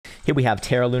Here we have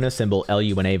Terra Luna, symbol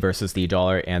LUNA versus the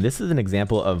dollar, and this is an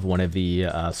example of one of the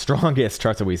strongest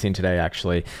charts that we've seen today,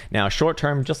 actually. Now, short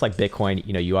term, just like Bitcoin,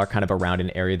 you are kind of around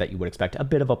an area that you would expect a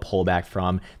bit of a pullback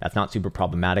from. That's not super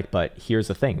problematic, but here's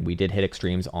the thing. We did hit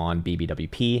extremes on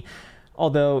BBWP.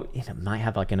 Although it might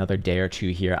have like another day or two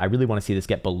here. I really want to see this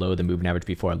get below the moving average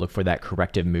before I look for that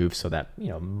corrective move. So that,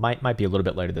 might be a little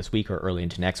bit later this week or early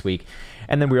into next week.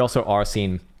 And then we also are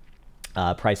seeing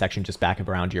price action just back up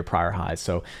around your prior highs.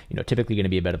 So, typically going to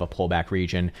be a bit of a pullback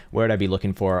region. Where would I be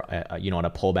looking for, on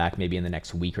a pullback maybe in the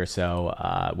next week or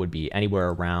so, would be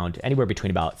anywhere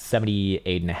between about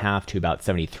 78.5 to about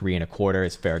 73.25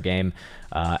 is fair game.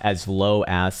 As low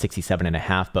as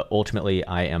 67.5, but ultimately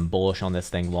I am bullish on this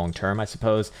thing long term, I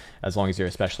suppose, as long as you're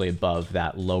especially above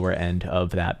that lower end of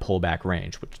that pullback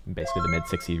range, which is basically the mid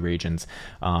 60 regions.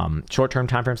 Short term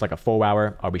time frames like a 4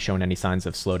 hour, are we showing any signs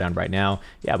of slowdown right now?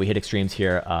 Yeah, we hit extremes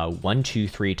here 1, 2,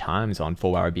 3 times on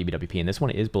 4 hour BBWP, and this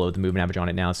one is below the moving average on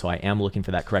it now, so I am looking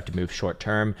for that corrective move short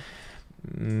term.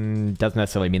 Doesn't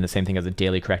necessarily mean the same thing as a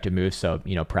daily corrective move, so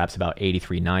perhaps about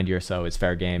 83.90 or so is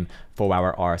fair game. 4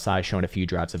 hour RSI showing a few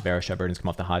drives of bearish divergence come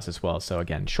off the highs as well. So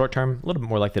again, short term a little bit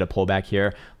more likely to pull back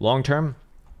here. Long term,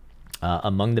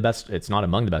 among the best, it's not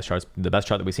among the best charts, the best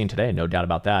chart that we've seen today, no doubt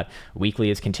about that.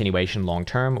 Weekly is continuation. Long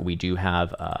term, we do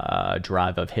have a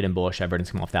drive of hidden bullish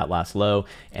divergence come off that last low,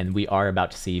 and we are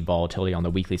about to see volatility on the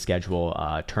weekly schedule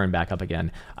turn back up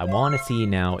again. I want to see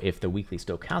now if the weekly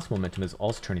stochastic momentum is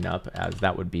also turning up, as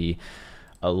that would be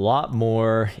a lot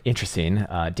more interesting.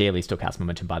 Daily stochastic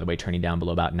momentum, by the way, turning down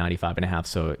below about 95.5,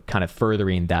 so kind of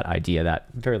furthering that idea that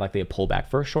very likely a pullback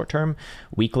for short term.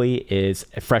 Weekly is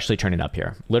freshly turning up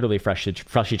here, literally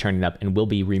freshly turning up, and will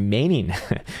be remaining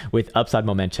with upside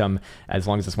momentum as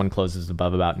long as this one closes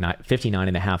above about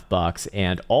 59.5 bucks.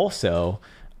 And also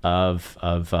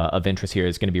of interest here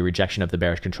is going to be rejection of the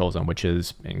bearish control zone, which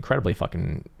is incredibly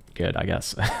fucking good, I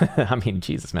guess. I mean,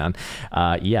 Jesus, man.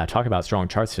 Yeah, talk about strong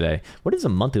charts today. What does a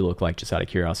monthly look like, just out of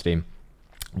curiosity?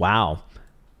 Wow.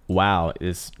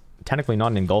 Is technically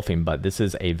not an engulfing, but this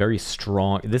is a very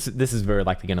strong, this is very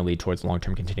likely going to lead towards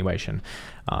long-term continuation.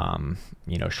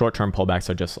 Short-term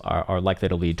pullbacks are likely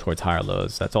to lead towards higher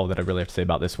lows. That's all that I really have to say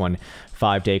about this one.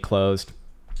 5-day closed.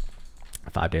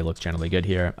 5-day looks generally good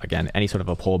here. Again, any sort of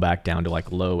a pullback down to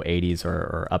like low 80s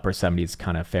or upper 70s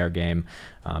kind of fair game.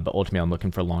 But ultimately, I'm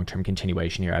looking for long-term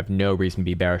continuation here. I have no reason to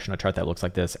be bearish on a chart that looks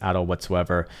like this at all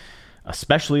whatsoever,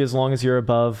 especially as long as you're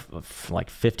above like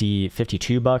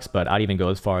 52 bucks. But I'd even go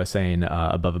as far as saying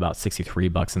above about 63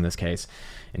 bucks in this case.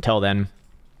 Until then,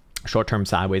 short-term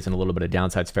sideways and a little bit of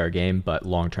downside's fair game, but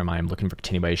long-term I am looking for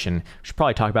continuation. We should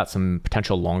probably talk about some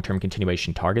potential long-term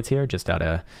continuation targets here, just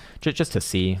to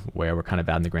see where we're kind of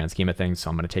at in the grand scheme of things. So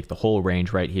I'm going to take the whole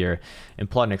range right here and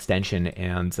plot an extension,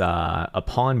 and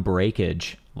upon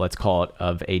breakage, let's call it,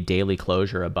 of a daily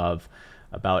closure above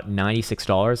about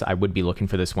 $96, I would be looking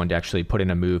for this one to actually put in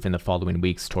a move in the following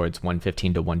weeks towards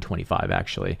 115 to 125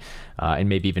 actually, and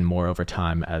maybe even more over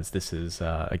time, as this is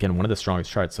again one of the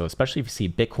strongest charts. So especially if you see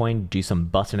Bitcoin do some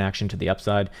busting action to the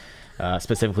upside,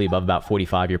 specifically above about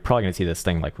 45, you're probably going to see this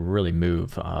thing like really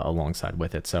move alongside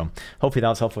with it. So hopefully that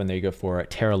was helpful, and there you go for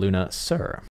Terra Luna, sir.